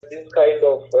this kind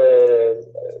of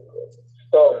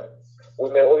storm, we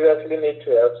may obviously need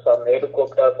to have some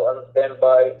helicopters on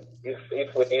standby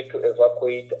if we need to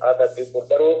evacuate other people.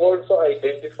 But we've also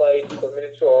identified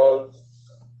community halls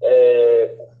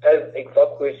as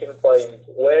evacuation points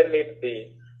where need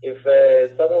be. If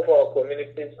some of our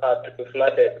communities are to be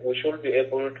flooded, we should be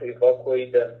able to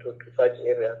evacuate them to such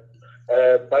areas.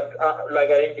 But like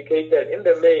I indicated, in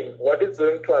the main, what is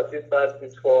going to assist us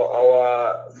is for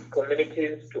our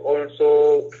communities to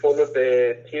also follow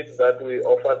the tips that we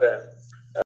offer them.